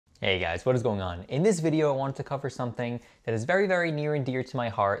Hey guys, what is going on? In this video, I wanted to cover something that is very, very near and dear to my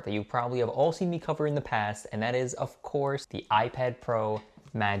heart that you probably have all seen me cover in the past, and that is, of course, the iPad Pro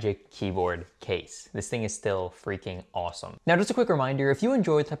Magic Keyboard case. This thing is still freaking awesome. Now, just a quick reminder, if you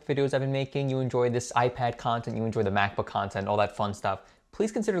enjoy the type of videos I've been making, you enjoy this iPad content, you enjoy the MacBook content, all that fun stuff, please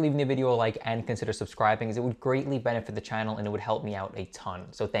consider leaving the video a like and consider subscribing, as it would greatly benefit the channel and it would help me out a ton,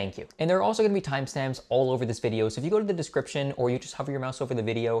 so thank you. And there are also going to be timestamps all over this video, so if you go to the description or you just hover your mouse over the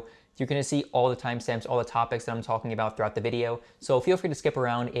video, you're going to see all the timestamps, all the topics that I'm talking about throughout the video, so feel free to skip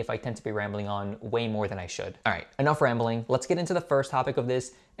around if I tend to be rambling on way more than I should. Alright, enough rambling, let's get into the first topic of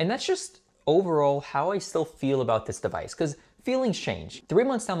this, and that's just overall how I still feel about this device, because feelings change. 3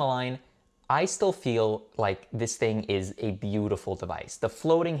 months down the line, I still feel like this thing is a beautiful device. The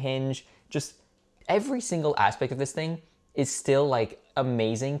floating hinge, just every single aspect of this thing is still like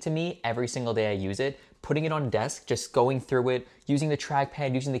amazing to me every single day I use it. Putting it on desk, just going through it, using the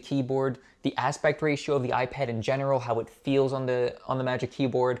trackpad, using the keyboard, the aspect ratio of the iPad in general, how it feels on the Magic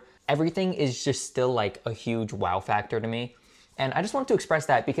Keyboard, everything is just still like a huge wow factor to me. And I just wanted to express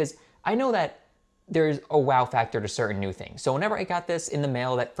that because I know that there's a wow factor to certain new things. So whenever I got this in the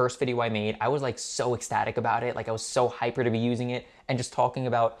mail, that first video I made, I was like so ecstatic about it. Like I was so hyper to be using it and just talking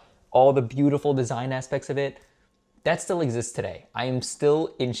about all the beautiful design aspects of it. That still exists today. I am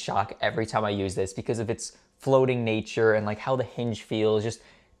still in shock every time I use this because of its floating nature and like how the hinge feels. Just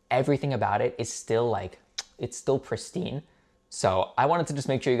everything about it is still like, it's still pristine. So I wanted to just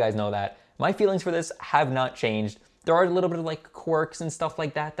make sure you guys know that my feelings for this have not changed. There are a little bit of like quirks and stuff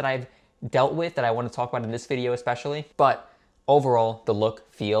like that that I've dealt with that I want to talk about in this video especially, but overall the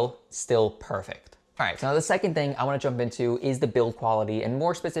look, feel, still perfect. All right, so now the second thing I want to jump into is the build quality, and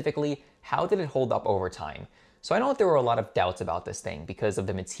more specifically, how did it hold up over time? So I know that there were a lot of doubts about this thing because of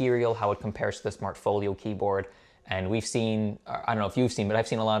the material, how it compares to the Smart Folio keyboard. And we've seen, I don't know if you've seen, but I've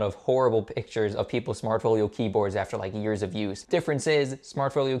seen a lot of horrible pictures of people's Smart Folio keyboards after like years of use. Difference is,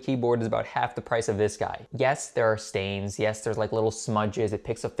 Smart Folio keyboard is about half the price of this guy. Yes, there are stains. Yes, there's like little smudges. It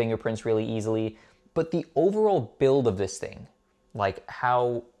picks up fingerprints really easily. But the overall build of this thing, like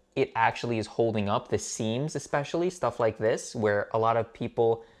how it actually is holding up, the seams especially, stuff like this, where a lot of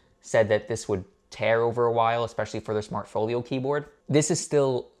people said that this would tear over a while, especially for their Smart Folio keyboard. This is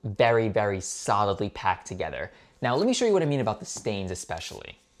still very, very solidly packed together. Now, let me show you what I mean about the stains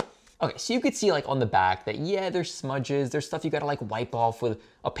especially. Okay, so you could see like on the back that, yeah, there's smudges, there's stuff you gotta like wipe off with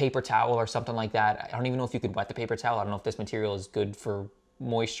a paper towel or something like that. I don't even know if you could wet the paper towel. I don't know if this material is good for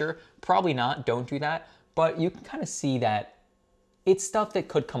moisture. Probably not, don't do that. But you can kind of see that it's stuff that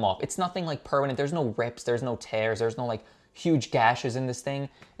could come off. It's nothing like permanent. There's no rips, there's no tears, there's no like huge gashes in this thing.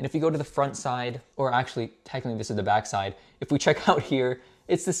 And if you go to the front side, or actually technically this is the back side, if we check out here,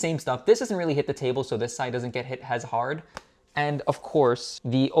 it's the same stuff. This doesn't really hit the table, so this side doesn't get hit as hard. And of course,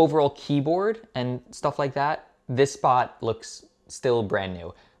 the overall keyboard and stuff like that, this spot looks still brand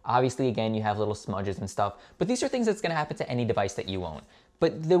new. Obviously, again, you have little smudges and stuff, but these are things that's gonna happen to any device that you own.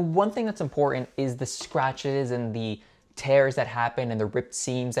 But the one thing that's important is the scratches and the tears that happen and the ripped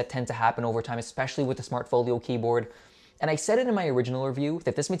seams that tend to happen over time, especially with the Smart Folio keyboard. And I said it in my original review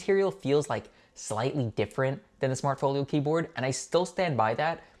that this material feels like slightly different than the Smart Folio keyboard, and I still stand by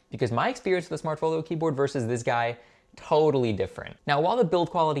that because my experience with the Smart Folio keyboard versus this guy, totally different. Now, while the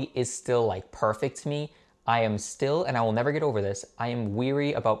build quality is still like perfect to me, I am still, and I will never get over this, I am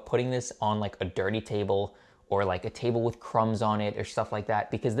weary about putting this on like a dirty table or like a table with crumbs on it or stuff like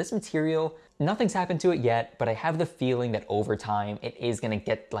that, because this material, nothing's happened to it yet, but I have the feeling that over time it is gonna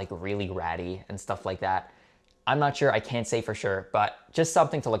get like really ratty and stuff like that. I'm not sure, I can't say for sure, but just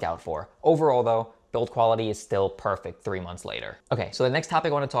something to look out for. Overall though, build quality is still perfect 3 months later. Okay, so the next topic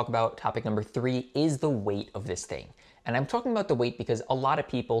I want to talk about, topic number 3, is the weight of this thing. And I'm talking about the weight because a lot of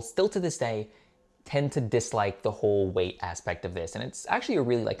people, still to this day, tend to dislike the whole weight aspect of this. And it's actually a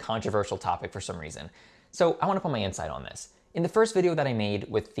really like controversial topic for some reason. So I want to put my insight on this. In the first video that I made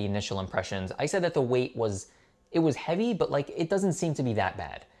with the initial impressions, I said that the weight was heavy, but like it doesn't seem to be that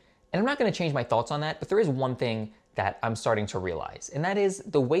bad. And I'm not going to change my thoughts on that, but there is one thing that I'm starting to realize, and that is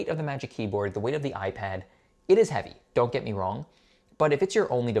the weight of the Magic Keyboard, the weight of the iPad. It is heavy, don't get me wrong, but if it's your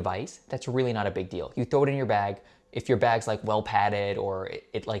only device, that's really not a big deal. You throw it in your bag. If your bag's like well padded or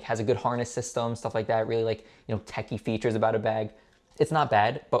it like has a good harness system, stuff like that, really like, you know, techie features about a bag, it's not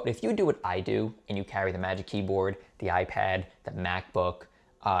bad. But if you do what I do and you carry the Magic Keyboard, the iPad, the MacBook,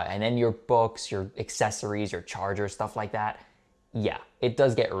 and then your books, your accessories, your charger, stuff like that, yeah, it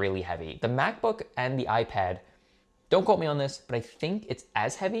does get really heavy. The MacBook and the iPad, don't quote me on this, but I think it's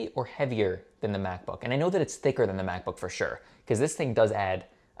as heavy or heavier than the MacBook. And I know that it's thicker than the MacBook for sure, because this thing does add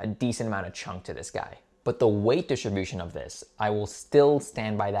a decent amount of chunk to this guy. But the weight distribution of this, I will still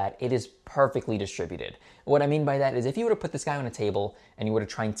stand by that. It is perfectly distributed. What I mean by that is if you were to put this guy on a table and you were to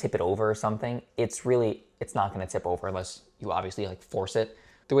try and tip it over or something, it's not gonna tip over unless you obviously like force it.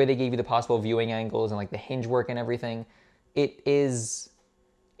 The way they gave you the possible viewing angles and like the hinge work and everything, it is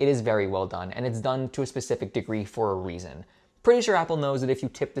very well done, and it's done to a specific degree for a reason. Pretty sure Apple knows that if you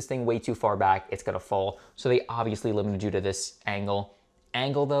tip this thing way too far back, it's gonna fall, so they obviously limited you to this angle.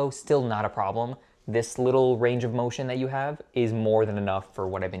 Angle though, still not a problem. This little range of motion that you have is more than enough for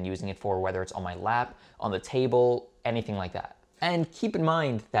what I've been using it for, whether it's on my lap, on the table, anything like that. And keep in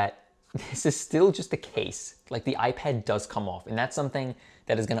mind that this is still just a case. Like the iPad does come off, and that's something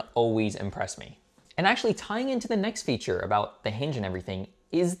that is gonna always impress me. And actually tying into the next feature about the hinge and everything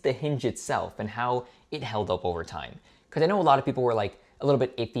is the hinge itself and how it held up over time. Because I know a lot of people were like a little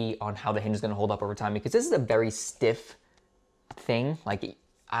bit iffy on how the hinge is gonna hold up over time, because this is a very stiff thing. Like,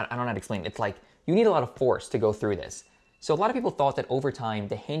 I don't know how to explain it. It's like, you need a lot of force to go through this. So a lot of people thought that over time,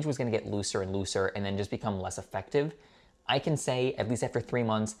 the hinge was gonna get looser and looser and then just become less effective. I can say, at least after 3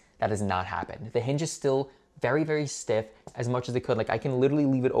 months, that has not happened. The hinge is still very, very stiff as much as it could. Like I can literally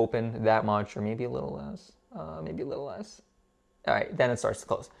leave it open that much, or maybe a little less, maybe a little less. All right, then it starts to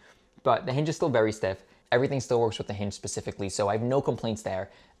close. But the hinge is still very stiff. Everything still works with the hinge specifically, so I have no complaints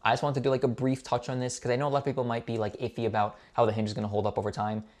there. I just want to do like a brief touch on this because I know a lot of people might be like iffy about how the hinge is gonna hold up over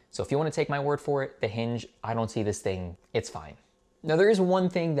time. So if you wanna take my word for it, the hinge, I don't see this thing, it's fine. Now there is one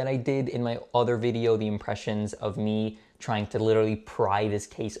thing that I did in my other video, the impressions of me trying to literally pry this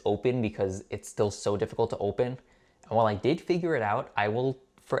case open because it's still so difficult to open. And while I did figure it out, I will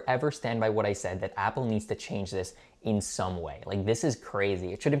forever stand by what I said, that Apple needs to change this in some way. Like this is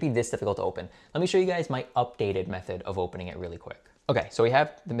crazy. It shouldn't be this difficult to open. Let me show you guys my updated method of opening it really quick. Okay, so we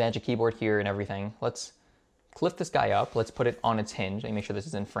have the Magic Keyboard here and everything. Let's lift this guy up. Let's put it on its hinge. Let me make sure this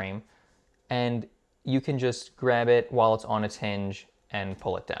is in frame. And you can just grab it while it's on its hinge and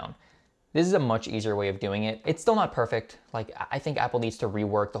pull it down. This is a much easier way of doing it. It's still not perfect. Like I think Apple needs to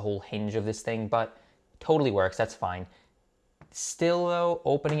rework the whole hinge of this thing, but totally works, that's fine. Still though,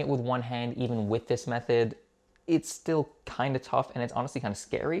 opening it with one hand, even with this method, it's still kind of tough and it's honestly kind of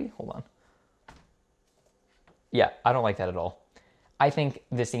scary. Hold on. Yeah, I don't like that at all. I think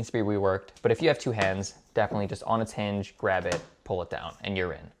this needs to be reworked, but if you have two hands, definitely just on its hinge, grab it, pull it down, and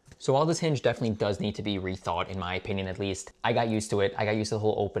you're in. So while this hinge definitely does need to be rethought, in my opinion at least, I got used to it. I got used to the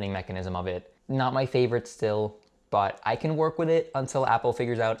whole opening mechanism of it. Not my favorite still, but I can work with it until Apple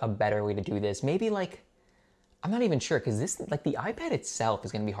figures out a better way to do this. Maybe like, I'm not even sure, because this, like the iPad itself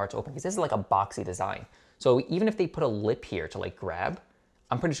is gonna be hard to open because this is like a boxy design. So even if they put a lip here to like grab,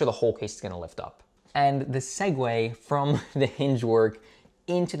 I'm pretty sure the whole case is gonna lift up. And the segue from the hinge work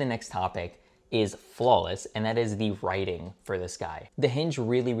into the next topic is flawless, and that is the writing for this guy. The hinge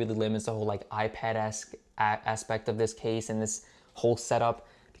really, really limits the whole like iPad-esque aspect of this case and this whole setup,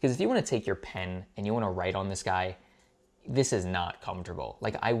 because if you wanna take your pen and you wanna write on this guy, this is not comfortable.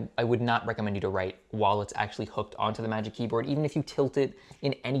 Like I would not recommend you to write while it's actually hooked onto the Magic Keyboard. Even if you tilt it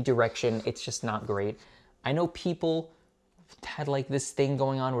in any direction, it's just not great. I know people had like this thing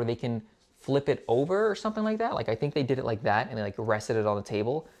going on where they can flip it over or something like that. Like I think they did it like that and they like rested it on the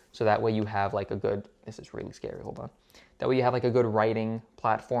table. So that way you have like a good, this is really scary, hold on. That way you have like a good writing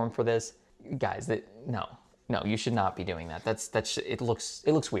platform for this. Guys, no, you should not be doing that. It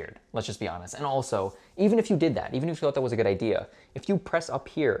looks weird, let's just be honest. And also, even if you did that, even if you thought that was a good idea, if you press up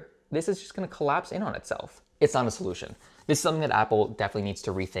here, this is just gonna collapse in on itself. It's not a solution. This is something that Apple definitely needs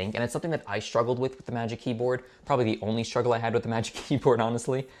to rethink, and it's something that I struggled with the Magic Keyboard. Probably the only struggle I had with the Magic Keyboard,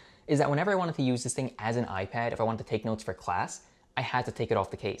 honestly, is that whenever I wanted to use this thing as an iPad, if I wanted to take notes for class, I had to take it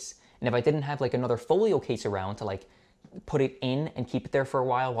off the case. And if I didn't have like another folio case around to like put it in and keep it there for a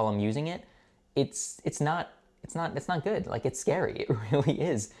while I'm using it, it's not good. Like it's scary, it really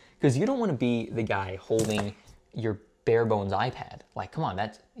is. Because you don't want to be the guy holding your bare bones iPad. Like, come on,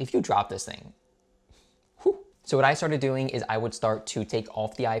 if you drop this thing, whew. So what I started doing is I would start to take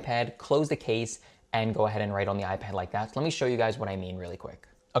off the iPad, close the case, and go ahead and write on the iPad like that. So let me show you guys what I mean really quick.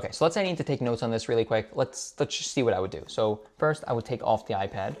 Okay, so let's say I need to take notes on this really quick. Let's just see what I would do. So first I would take off the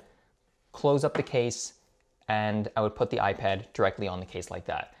iPad, close up the case, and I would put the iPad directly on the case like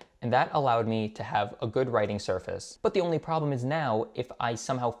that. And that allowed me to have a good writing surface. But the only problem is now, if I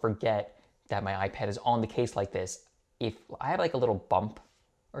somehow forget that my iPad is on the case like this, if I have like a little bump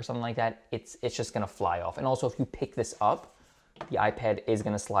or something like that, it's just gonna fly off. And also if you pick this up, the iPad is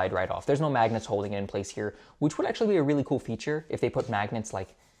gonna slide right off. There's no magnets holding it in place here, which would actually be a really cool feature if they put magnets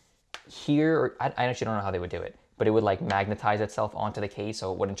like here, or I actually don't know how they would do it, but it would like magnetize itself onto the case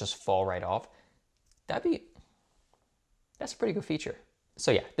so it wouldn't just fall right off. That's a pretty good feature.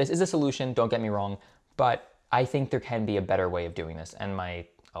 So yeah, this is a solution, don't get me wrong, But I think there can be a better way of doing this. And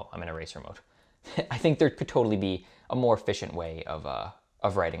oh, I'm in eraser mode. I think there could totally be a more efficient way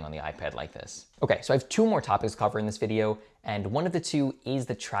of writing on the iPad like this. Okay, so I have two more topics to cover in this video, and one of the two is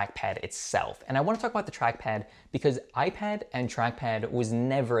the trackpad itself. And I want to talk about the trackpad because iPad and trackpad was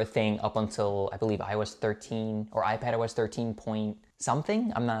never a thing up until, I believe, iOS 13 or iPad OS 13 point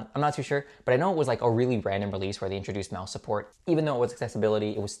something. I'm not too sure, but I know it was like a really random release where they introduced mouse support. Even though it was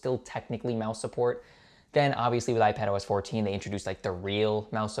accessibility, it was still technically mouse support. Then obviously with iPad OS 14, they introduced like the real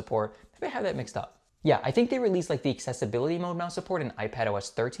mouse support. Maybe I have that mixed up. Yeah, I think they released like the accessibility mode mouse support in iPad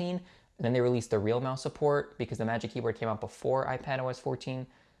OS 13, and then they released the real mouse support because the Magic Keyboard came out before iPad OS 14.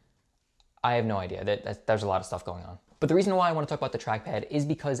 I have no idea. There's a lot of stuff going on. But the reason why I want to talk about the trackpad is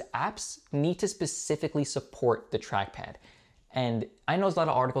because apps need to specifically support the trackpad. And I know there's a lot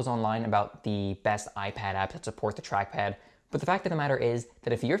of articles online about the best iPad apps that support the trackpad, but the fact of the matter is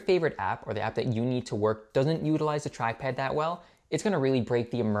that if your favorite app or the app that you need to work doesn't utilize the trackpad that well, it's gonna really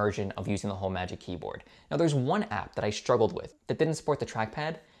break the immersion of using the whole Magic Keyboard. Now there's one app that I struggled with that didn't support the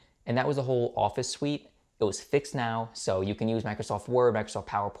trackpad, and that was the whole Office suite. It was fixed now, so you can use Microsoft Word, Microsoft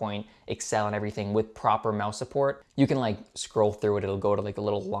PowerPoint, Excel, and everything with proper mouse support. You can like scroll through it, it'll go to like a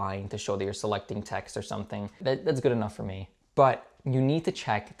little line to show that you're selecting text or something. That's good enough for me. But you need to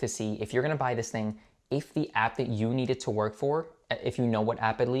check to see if you're gonna buy this thing, if the app that you need it to work for, if you know what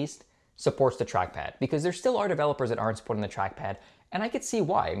app at least, supports the trackpad. Because there still are developers that aren't supporting the trackpad, and I could see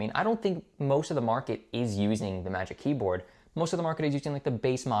why. I mean, I don't think most of the market is using the Magic Keyboard. Most of the market is using like the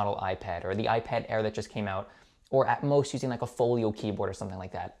base model iPad or the iPad Air that just came out, or at most using like a Folio keyboard or something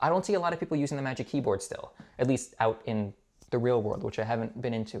like that. I don't see a lot of people using the Magic Keyboard still, at least out in the real world, which I haven't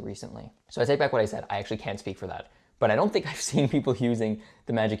been into recently. So I take back what I said, I actually can't speak for that. But I don't think I've seen people using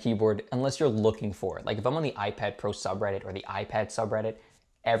the Magic Keyboard unless you're looking for it. Like if I'm on the iPad Pro subreddit or the iPad subreddit,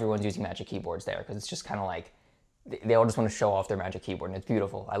 everyone's using Magic Keyboards there because it's just kind of like, they all just want to show off their Magic Keyboard and it's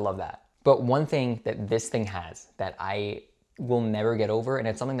beautiful. I love that. But one thing that this thing has that I will never get over, and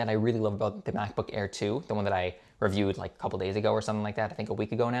it's something that I really love about the MacBook Air 2, the one that I reviewed like a couple days ago or something like that, I think a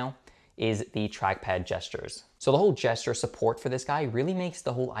week ago now, is the trackpad gestures. So the whole gesture support for this guy really makes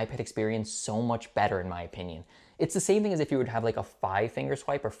the whole iPad experience so much better in my opinion. It's the same thing as if you would have like a 5-finger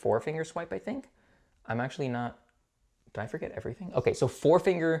swipe or 4-finger swipe, I think. I'm actually not, did I forget everything? Okay, so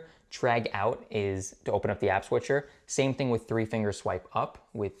 4-finger drag out is to open up the app switcher. Same thing with 3-finger swipe up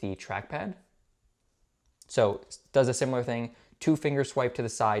with the trackpad. So it does a similar thing. 2-finger swipe to the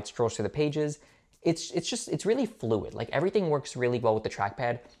side, scrolls through the pages. It's really fluid. Like everything works really well with the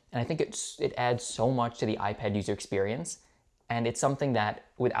trackpad. And I think it adds so much to the iPad user experience. And it's something that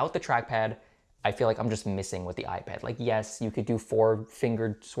without the trackpad, I feel like I'm just missing with the iPad. Like, yes, you could do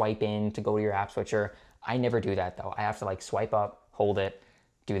 4-fingered swipe in to go to your app switcher. I never do that though. I have to like swipe up, hold it,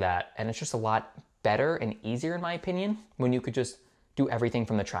 do that. And it's just a lot better and easier in my opinion when you could just do everything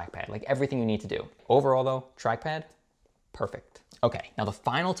from the trackpad, like everything you need to do. Overall though, trackpad, perfect. Okay, now the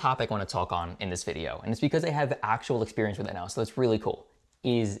final topic I want to talk on in this video, and it's because I have actual experience with it now, so it's really cool,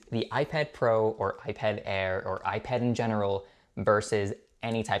 is the iPad Pro or iPad Air or iPad in general versus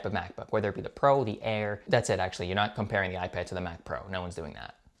any type of MacBook, whether it be the Pro, the Air. That's it actually, you're not comparing the iPad to the Mac Pro. No one's doing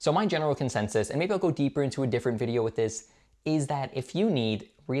that. So my general consensus, and maybe I'll go deeper into a different video with this, is that if you need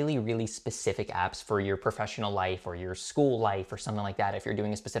really, really specific apps for your professional life or your school life or something like that, if you're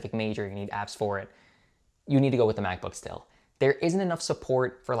doing a specific major, you need apps for it, you need to go with the MacBook still. There isn't enough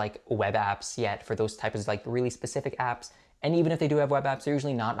support for like web apps yet for those types of like really specific apps. And even if they do have web apps, they're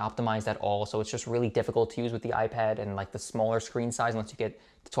usually not optimized at all. So it's just really difficult to use with the iPad and like the smaller screen size unless you get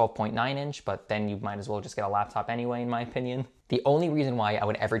the 12.9 inch, but then you might as well just get a laptop anyway, in my opinion. The only reason why I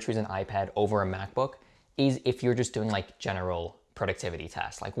would ever choose an iPad over a MacBook is if you're just doing like general productivity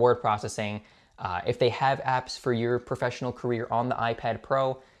tasks, like word processing. If they have apps for your professional career on the iPad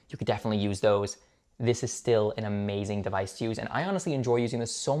Pro, you could definitely use those. This is still an amazing device to use, and I honestly enjoy using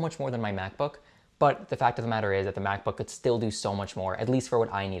this so much more than my MacBook. But the fact of the matter is that the MacBook could still do so much more, at least for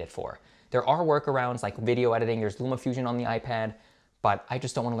what I need it for. There are workarounds like video editing, there's LumaFusion on the iPad, but I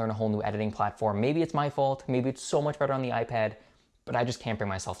just don't want to learn a whole new editing platform. Maybe it's my fault, maybe it's so much better on the iPad, but I just can't bring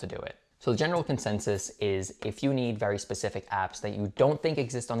myself to do it. So the general consensus is if you need very specific apps that you don't think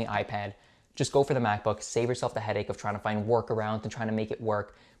exist on the iPad, just go for the MacBook, save yourself the headache of trying to find workarounds and trying to make it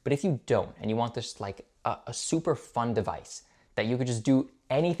work. But if you don't, and you want this like a super fun device that you could just do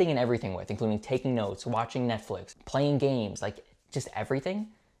anything and everything with, including taking notes, watching Netflix, playing games, like just everything,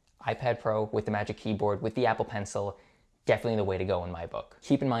 iPad Pro with the Magic Keyboard, with the Apple Pencil, definitely the way to go in my book.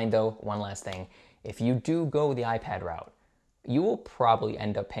 Keep in mind though, one last thing, if you do go the iPad route, you will probably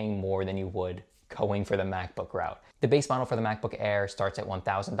end up paying more than you would going for the MacBook route. The base model for the MacBook Air starts at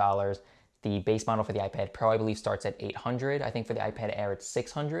 $1,000. The base model for the iPad Pro, I believe, starts at $800. I think for the iPad Air, it's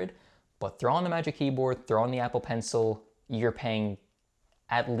 $600. But throw on the Magic Keyboard, throw on the Apple Pencil, you're paying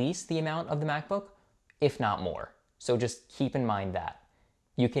at least the amount of the MacBook, if not more. So just keep in mind that.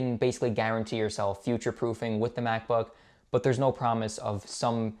 You can basically guarantee yourself future-proofing with the MacBook, but there's no promise of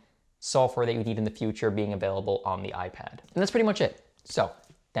some software that you need in the future being available on the iPad. And that's pretty much it. So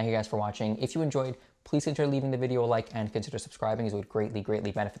thank you guys for watching. If you enjoyed, please consider leaving the video a like and consider subscribing, as it would greatly,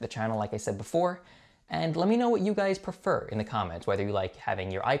 greatly benefit the channel, like I said before. And let me know what you guys prefer in the comments, whether you like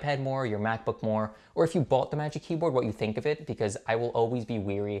having your iPad more, your MacBook more, or if you bought the Magic Keyboard, what you think of it, because I will always be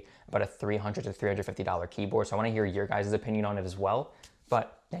weary about a $300 to $350 keyboard. So I want to hear your guys' opinion on it as well.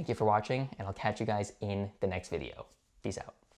 But thank you for watching, and I'll catch you guys in the next video. Peace out.